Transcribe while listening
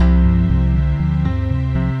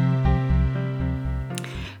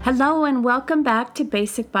Hello and welcome back to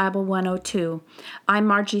Basic Bible 102. I'm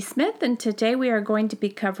Margie Smith, and today we are going to be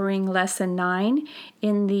covering Lesson 9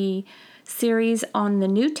 in the series on the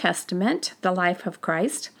New Testament, the life of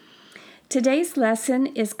Christ. Today's lesson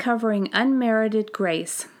is covering unmerited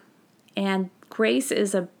grace, and grace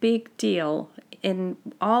is a big deal in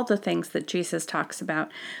all the things that Jesus talks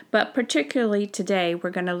about, but particularly today we're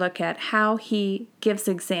going to look at how he gives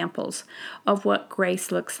examples of what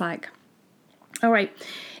grace looks like. All right,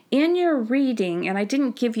 in your reading, and I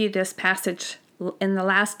didn't give you this passage in the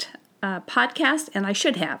last podcast, and I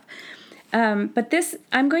should have, but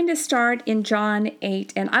I'm going to start in John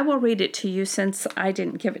 8, and I will read it to you since I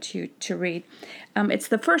didn't give it to you to read. It's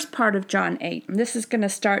the first part of John 8, and this is going to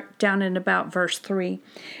start down in about verse 3.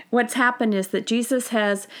 What's happened is that Jesus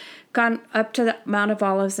has gone up to the Mount of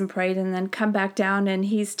Olives and prayed, and then come back down, and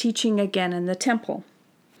he's teaching again in the temple.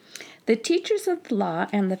 The teachers of the law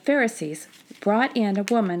and the Pharisees brought in a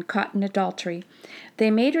woman caught in adultery.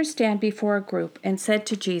 They made her stand before a group and said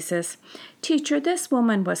to Jesus, "Teacher, this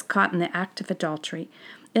woman was caught in the act of adultery.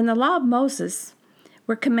 In the law of Moses,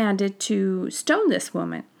 we're commanded to stone this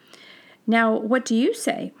woman. Now, what do you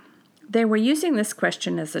say?" They were using this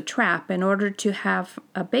question as a trap in order to have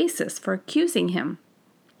a basis for accusing him.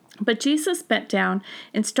 But Jesus bent down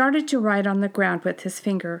and started to write on the ground with his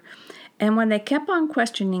finger. And when they kept on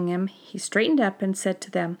questioning him, he straightened up and said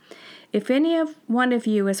to them, "If one of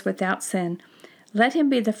you is without sin, let him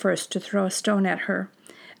be the first to throw a stone at her."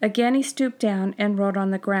 Again he stooped down and wrote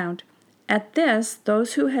on the ground. At this,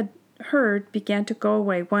 those who had heard began to go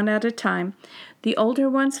away one at a time, the older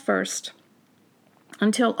ones first,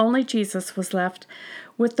 until only Jesus was left.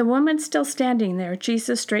 With the woman still standing there,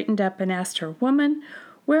 Jesus straightened up and asked her, "Woman,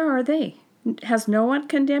 where are they? Has no one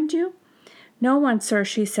condemned you?" "No one, sir,"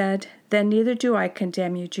 she said. "Then neither do I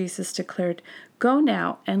condemn you," Jesus declared. "Go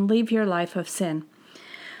now and leave your life of sin."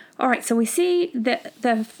 All right, so we see that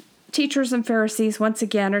the teachers and Pharisees once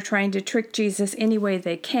again are trying to trick Jesus any way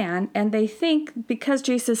they can, and they think because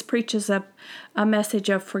Jesus preaches a message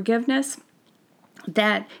of forgiveness,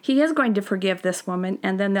 that he is going to forgive this woman,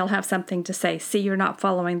 and then they'll have something to say. "See, you're not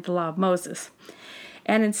following the law of Moses."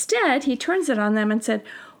 And instead, he turns it on them and said,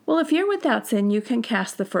 "Well, if you're without sin, you can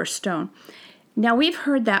cast the first stone." Now, we've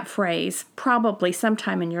heard that phrase probably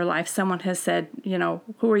sometime in your life. Someone has said,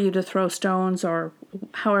 "Who are you to throw stones?" or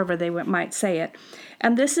however they might say it.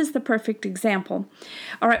 And this is the perfect example.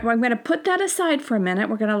 All right, well, I'm going to put that aside for a minute.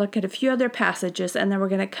 We're going to look at a few other passages, and then we're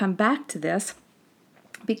going to come back to this,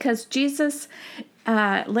 because Jesus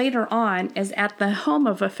later on is at the home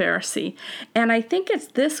of a Pharisee. And I think it's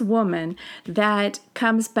this woman that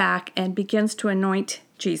comes back and begins to anoint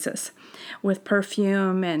Jesus with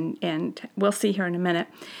perfume, and we'll see here in a minute.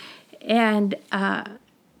 And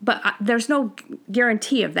but there's no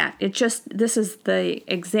guarantee of that. This is the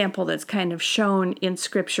example that's kind of shown in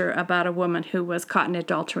Scripture about a woman who was caught in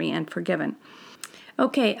adultery and forgiven.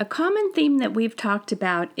 Okay, a common theme that we've talked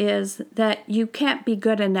about is that you can't be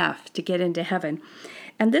good enough to get into heaven.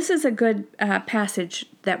 And this is a good passage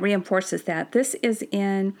that reinforces that. This is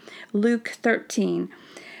in Luke 13.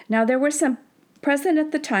 Now, there were some present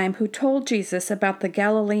at the time who told Jesus about the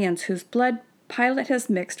Galileans whose blood Pilate has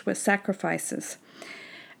mixed with sacrifices.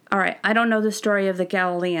 All right, I don't know the story of the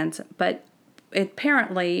Galileans, but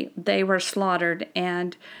apparently they were slaughtered,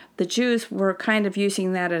 and the Jews were kind of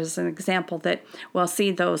using that as an example that, well, see,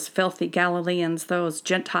 those filthy Galileans, those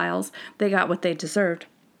Gentiles, they got what they deserved.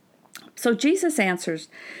 So Jesus answers,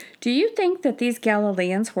 "Do you think that these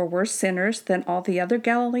Galileans were worse sinners than all the other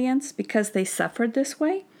Galileans because they suffered this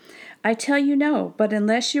way? I tell you no, but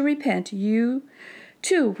unless you repent, you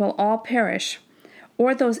too will all perish.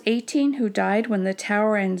 Or those 18 who died when the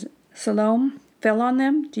tower in Siloam fell on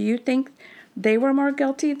them, do you think they were more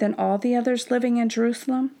guilty than all the others living in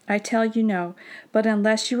Jerusalem? I tell you no, but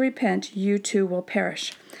unless you repent, you too will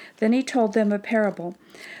perish." Then he told them a parable.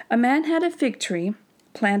 A man had a fig tree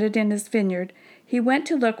planted in his vineyard. He went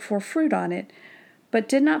to look for fruit on it, but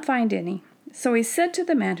did not find any. So he said to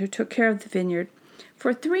the man who took care of the vineyard,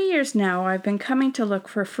 "For 3 years now I've been coming to look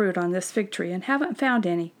for fruit on this fig tree and haven't found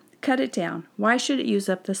any. Cut it down. Why should it use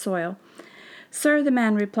up the soil?" "Sir," the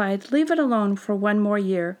man replied, "leave it alone for 1 more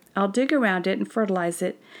year. I'll dig around it and fertilize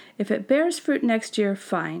it. If it bears fruit next year,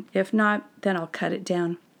 fine. If not, then I'll cut it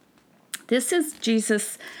down." This is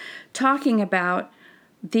Jesus talking about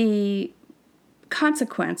the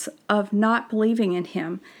consequence of not believing in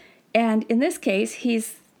him. And in this case,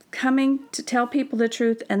 he's coming to tell people the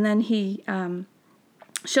truth, and then he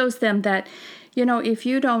shows them that, if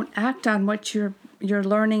you don't act on what you're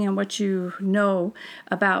learning and what you know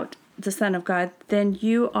about the Son of God, then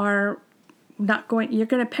you're going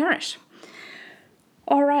to perish.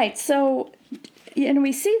 All right, so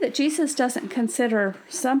we see that Jesus doesn't consider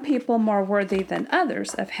some people more worthy than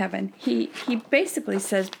others of heaven. He basically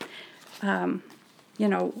says,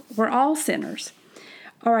 we're all sinners.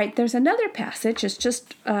 All right, there's another passage. It's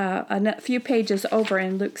just a few pages over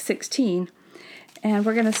in Luke 16, and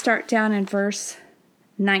we're going to start down in verse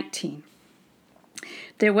 19.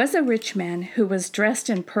 There was a rich man who was dressed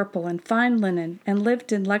in purple and fine linen and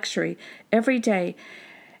lived in luxury every day.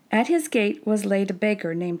 At his gate was laid a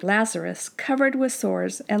beggar named Lazarus, covered with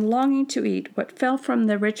sores and longing to eat what fell from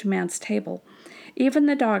the rich man's table. Even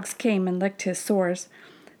the dogs came and licked his sores.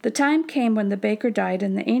 The time came when the baker died,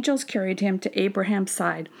 and the angels carried him to Abraham's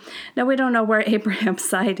side. Now, we don't know where Abraham's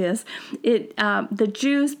side is. The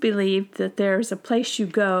Jews believed that there's a place you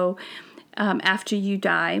go after you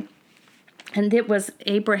die, and it was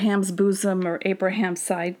Abraham's bosom or Abraham's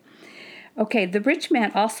side. Okay, the rich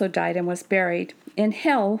man also died and was buried. In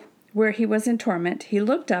hell, where he was in torment, he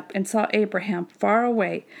looked up and saw Abraham far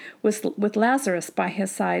away with Lazarus by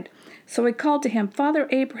his side. So he called to him, Father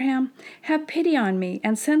Abraham, have pity on me,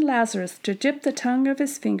 and send Lazarus to dip the tongue of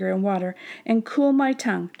his finger in water and cool my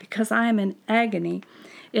tongue, because I am in agony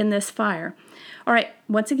in this fire. All right,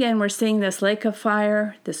 once again, we're seeing this lake of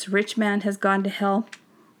fire. This rich man has gone to hell.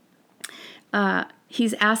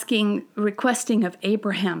 He's requesting of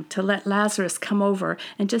Abraham to let Lazarus come over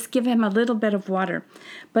and just give him a little bit of water.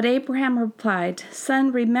 But Abraham replied,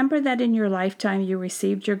 Son, remember that in your lifetime you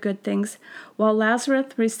received your good things, while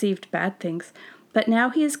Lazarus received bad things. But now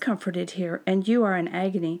he is comforted here, and you are in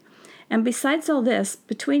agony. And besides all this,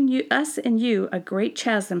 between us and you a great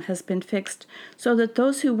chasm has been fixed, so that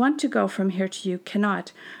those who want to go from here to you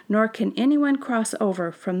cannot, nor can anyone cross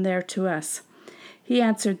over from there to us. He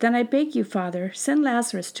answered, Then I beg you, Father, send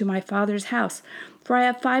Lazarus to my father's house, for I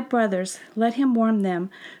have 5 brothers. Let him warn them,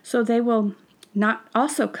 so they will not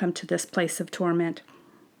also come to this place of torment.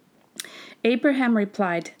 Abraham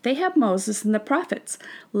replied, They have Moses and the prophets.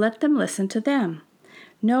 Let them listen to them.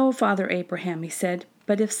 No, Father Abraham, he said,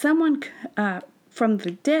 but if someone from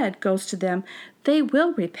the dead goes to them, they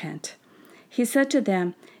will repent. He said to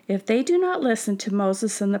them, If they do not listen to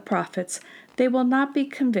Moses and the prophets, they will not be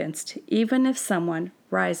convinced, even if someone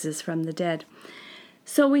rises from the dead.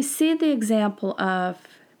 So we see the example of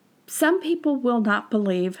some people will not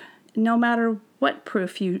believe, no matter what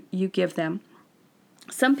proof you give them.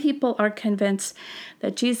 Some people are convinced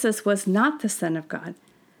that Jesus was not the Son of God,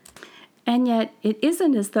 and yet it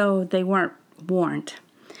isn't as though they weren't warned.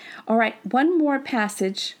 All right, one more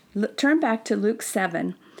passage. Turn back to Luke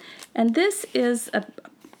 7, and this is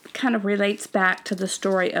kind of relates back to the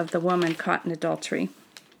story of the woman caught in adultery.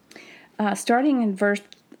 Starting in verse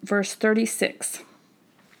 36.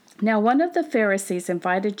 Now one of the Pharisees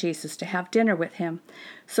invited Jesus to have dinner with him.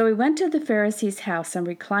 So he went to the Pharisee's house and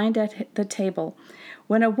reclined at the table.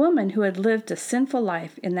 When a woman who had lived a sinful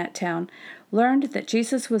life in that town learned that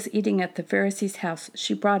Jesus was eating at the Pharisee's house,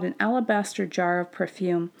 she brought an alabaster jar of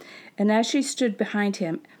perfume. And as she stood behind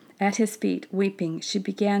him at his feet, weeping, she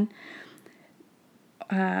began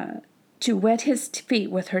to wet his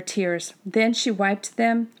feet with her tears. Then she wiped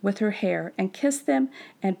them with her hair and kissed them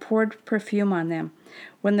and poured perfume on them.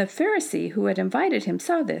 When the Pharisee who had invited him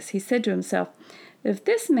saw this, he said to himself, If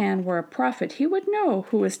this man were a prophet, he would know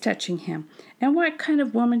who is touching him and what kind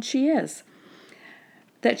of woman she is,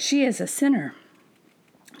 that she is a sinner.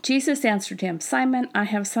 Jesus answered him, Simon, I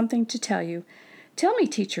have something to tell you. Tell me,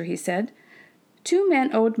 teacher, he said. 2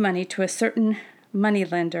 men owed money to a certain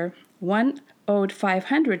moneylender. One owed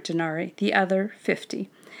 500 denarii, the other 50.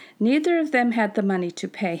 Neither of them had the money to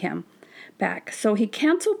pay him back, so he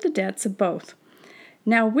canceled the debts of both.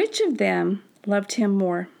 Now which of them loved him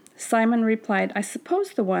more? Simon replied, I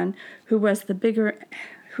suppose the one who had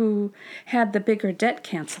the bigger debt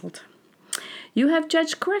canceled. You have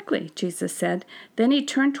judged correctly, Jesus said. Then he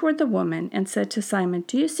turned toward the woman and said to Simon,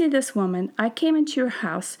 Do you see this woman? I came into your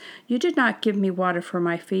house. You did not give me water for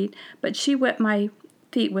my feet, but she wet my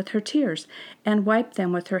feet with her tears and wiped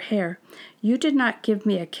them with her hair. You did not give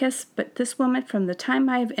me a kiss, but this woman from the time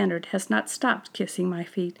I have entered has not stopped kissing my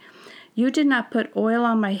feet. You did not put oil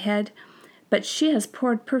on my head, but she has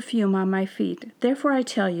poured perfume on my feet. Therefore I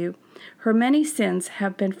tell you, her many sins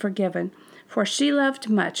have been forgiven, for she loved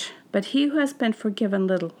much, but he who has been forgiven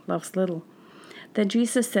little loves little. Then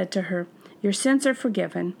Jesus said to her, Your sins are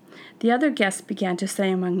forgiven. The other guests began to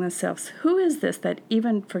say among themselves, Who is this that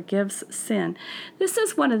even forgives sin? This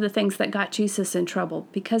is one of the things that got Jesus in trouble,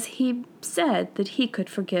 because he said that he could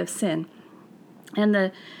forgive sin. And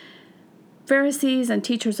the Pharisees and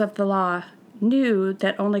teachers of the law knew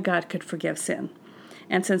that only God could forgive sin.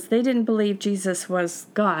 And since they didn't believe Jesus was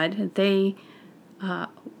God, they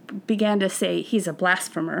began to say he's a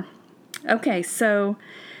blasphemer. Okay, so,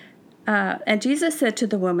 and Jesus said to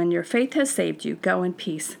the woman, "Your faith has saved you. Go in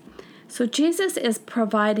peace." So Jesus is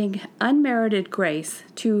providing unmerited grace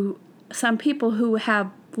to some people who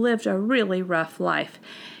have lived a really rough life.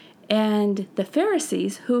 And the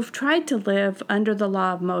Pharisees, who've tried to live under the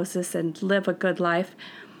law of Moses and live a good life,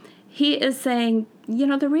 he is saying,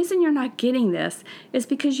 the reason you're not getting this is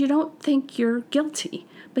because you don't think you're guilty,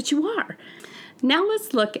 but you are. Now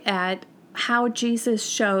let's look at how Jesus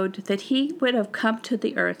showed that he would have come to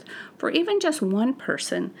the earth for even just one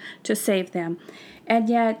person to save them. And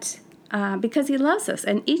yet, because he loves us,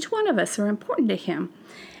 and each one of us are important to him.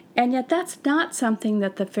 And yet that's not something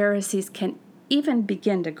that the Pharisees can even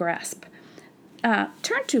begin to grasp.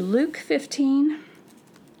 Turn to Luke 15.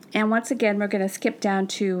 And once again, we're going to skip down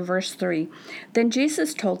to verse 3. Then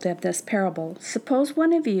Jesus told them this parable. Suppose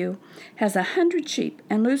one of you has 100 sheep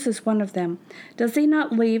and loses one of them. Does he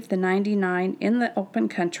not leave the 99 in the open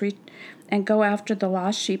country and go after the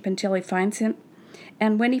lost sheep until he finds him?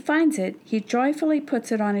 And when he finds it, he joyfully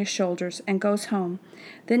puts it on his shoulders and goes home.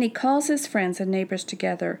 Then he calls his friends and neighbors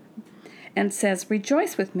together and says,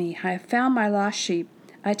 "Rejoice with me, I have found my lost sheep."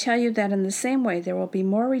 I tell you that in the same way there will be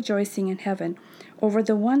more rejoicing in heaven over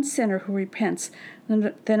the one sinner who repents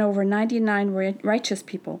than over 99 righteous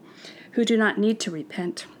people who do not need to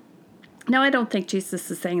repent. Now, I don't think Jesus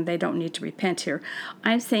is saying they don't need to repent here.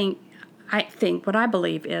 I think what I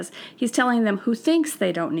believe is he's telling them who thinks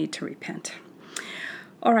they don't need to repent.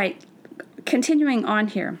 All right, continuing on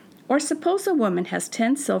here. Or suppose a woman has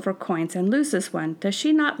 10 silver coins and loses one. Does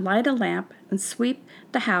she not light a lamp and sweep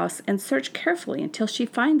the house and search carefully until she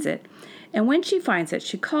finds it? And when she finds it,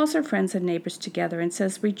 she calls her friends and neighbors together and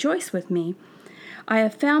says, "Rejoice with me. I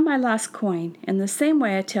have found my lost coin." In the same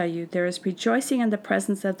way, I tell you, there is rejoicing in the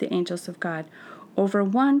presence of the angels of God over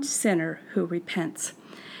one sinner who repents.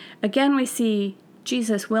 Again, we see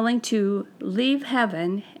Jesus willing to leave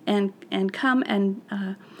heaven and come and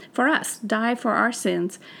for us, die for our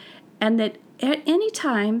sins, and that at any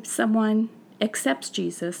time someone accepts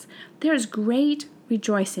Jesus, there's great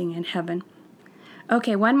rejoicing in heaven.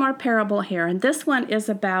 Okay, one more parable here, and this one is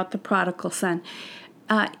about the prodigal son.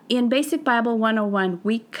 In Basic Bible 101,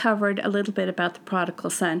 we covered a little bit about the prodigal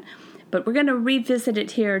son, but we're going to revisit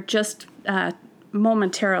it here just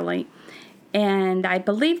momentarily. And I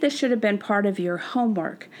believe this should have been part of your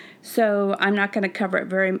homework, so I'm not going to cover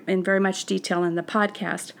it in very much detail in the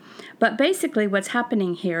podcast. But basically what's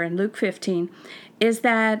happening here in Luke 15 is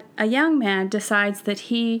that a young man decides that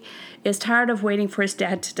he is tired of waiting for his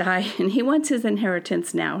dad to die, and he wants his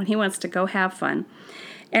inheritance now, and he wants to go have fun.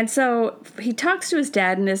 And so he talks to his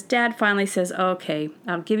dad, and his dad finally says, "Okay,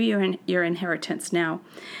 I'll give you your inheritance now."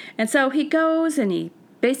 And so he goes and he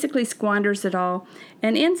basically squanders it all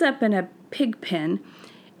and ends up in a pig pen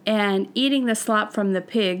and eating the slop from the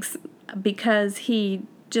pigs because he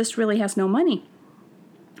just really has no money.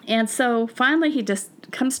 And so finally he just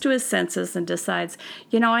comes to his senses and decides,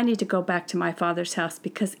 I need to go back to my father's house,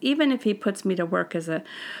 because even if he puts me to work as a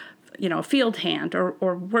field hand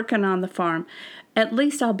or working on the farm, at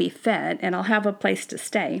least I'll be fed and I'll have a place to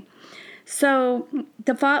stay. So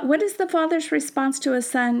what is the father's response to his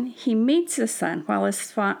son? He meets his son while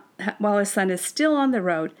his son is still on the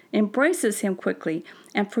road, embraces him quickly,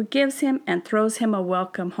 and forgives him and throws him a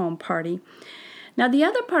welcome home party. Now, the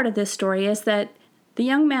other part of this story is that the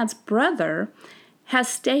young man's brother has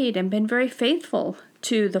stayed and been very faithful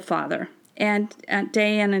to the father, and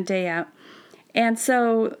day in and day out. And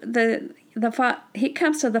so he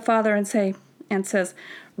comes to the father and says,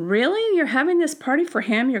 "Really? You're having this party for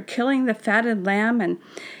him? You're killing the fatted lamb,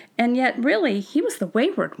 and yet really he was the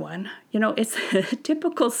wayward one." It's a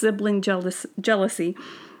typical sibling jealousy.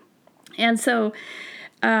 And so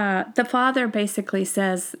the father basically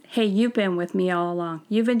says, "Hey, you've been with me all along.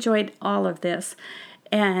 You've enjoyed all of this,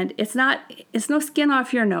 and it's no skin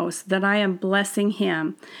off your nose that I am blessing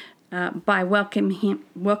him by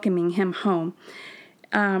welcoming him home."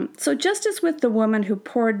 So just as with the woman who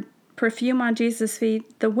poured perfume on Jesus'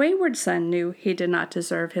 feet, the wayward son knew he did not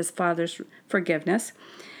deserve his father's forgiveness,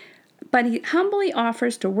 but he humbly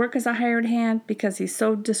offers to work as a hired hand because he's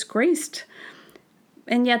so disgraced.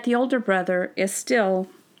 And yet the older brother is still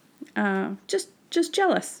just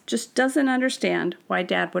jealous, just doesn't understand why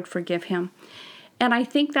dad would forgive him. And I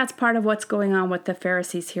think that's part of what's going on with the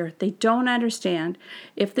Pharisees here. They don't understand,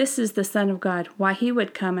 if this is the Son of God, why he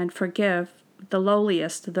would come and forgive the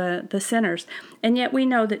lowliest, the sinners. And yet we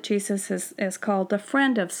know that Jesus is called the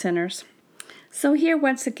friend of sinners. So here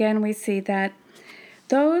once again we see that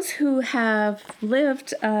those who have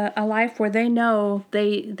lived a life where they know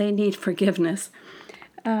they need forgiveness,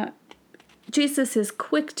 Jesus is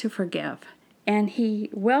quick to forgive, and he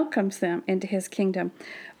welcomes them into his kingdom.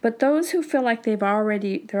 But those who feel like they're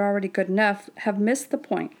already good enough have missed the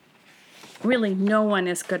point. Really, no one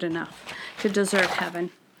is good enough to deserve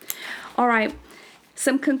heaven. All right,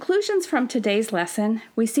 some conclusions from today's lesson.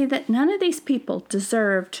 We see that none of these people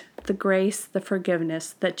deserved the grace, the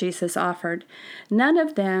forgiveness that Jesus offered. None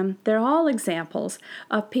of them, they're all examples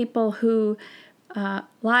of people who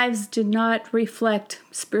lives did not reflect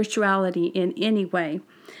spirituality in any way.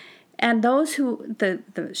 And those who,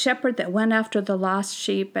 the shepherd that went after the lost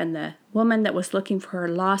sheep, and the woman that was looking for her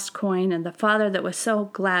lost coin, and the father that was so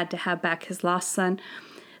glad to have back his lost son,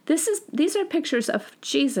 these are pictures of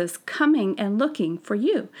Jesus coming and looking for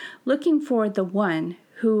you, looking for the one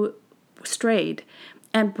who strayed,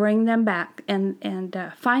 and bring them back, and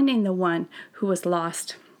finding the one who was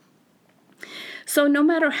lost. So no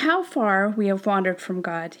matter how far we have wandered from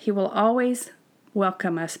God, he will always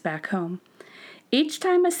welcome us back home. Each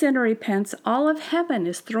time a sinner repents, all of heaven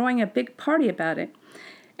is throwing a big party about it.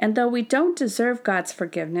 And though we don't deserve God's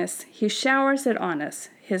forgiveness, he showers it on us.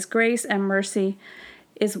 His grace and mercy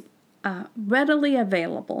is readily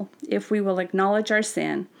available if we will acknowledge our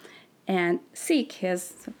sin and seek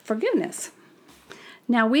his forgiveness.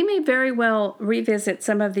 Now, we may very well revisit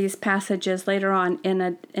some of these passages later on in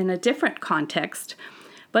a different context,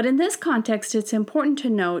 but in this context, it's important to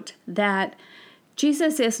note that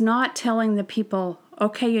Jesus is not telling the people,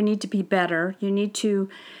 okay, you need to be better, you need to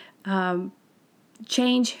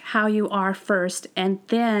change how you are first, and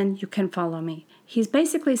then you can follow me. He's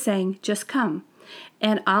basically saying, just come,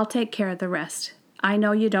 and I'll take care of the rest. I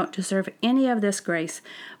know you don't deserve any of this grace,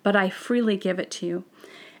 but I freely give it to you.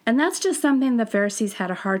 And that's just something the Pharisees had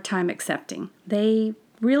a hard time accepting. They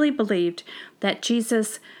really believed that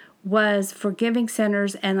Jesus was forgiving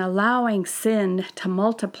sinners and allowing sin to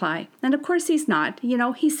multiply. And of course he's not.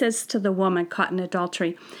 He says to the woman caught in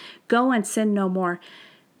adultery, go and sin no more.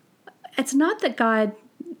 It's not that God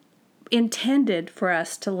intended for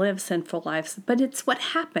us to live sinful lives, but it's what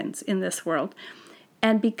happens in this world.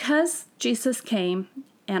 And because Jesus came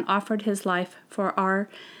and offered his life for our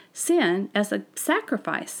sin as a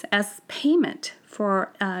sacrifice, as payment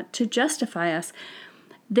for to justify us,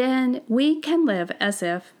 then we can live as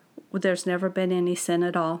if there's never been any sin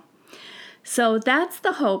at all. So that's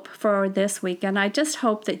the hope for this week, and I just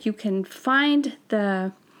hope that you can find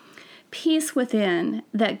the peace within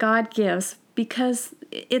that God gives, because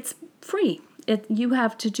it's free. You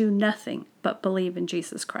have to do nothing but believe in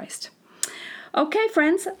Jesus Christ. Okay,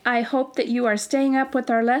 friends, I hope that you are staying up with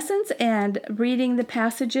our lessons and reading the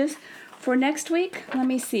passages for next week. Let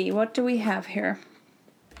me see, what do we have here?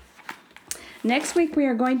 Next week, we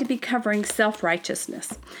are going to be covering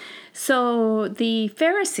self-righteousness. So the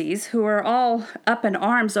Pharisees, who are all up in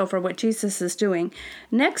arms over what Jesus is doing,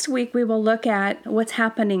 next week we will look at what's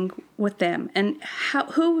happening with them and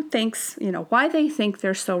who thinks, why they think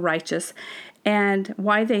they're so righteous, and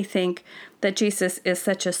why they think that Jesus is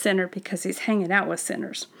such a sinner because he's hanging out with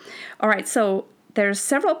sinners. All right, so there's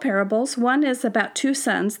several parables. One is about two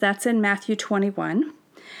sons. That's in Matthew 21.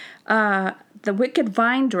 The wicked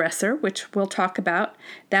vine dresser, which we'll talk about,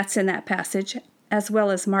 that's in that passage, as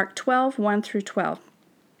well as Mark 12, 1 through 12.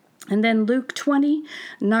 And then Luke 20,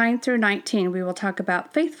 9 through 19, we will talk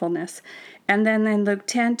about faithfulness. And then in Luke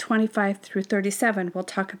 10, 25 through 37, we'll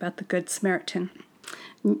talk about the Good Samaritan.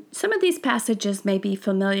 Some of these passages may be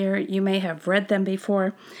familiar. You may have read them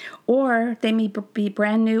before, or they may be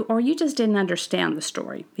brand new, or you just didn't understand the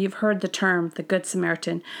story. You've heard the term, the Good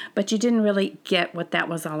Samaritan, but you didn't really get what that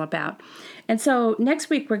was all about. And so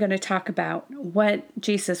next week we're going to talk about what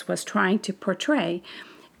Jesus was trying to portray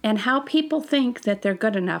and how people think that they're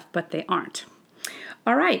good enough, but they aren't.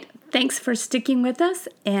 All right, thanks for sticking with us,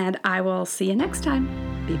 and I will see you next time.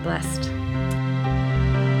 Be blessed.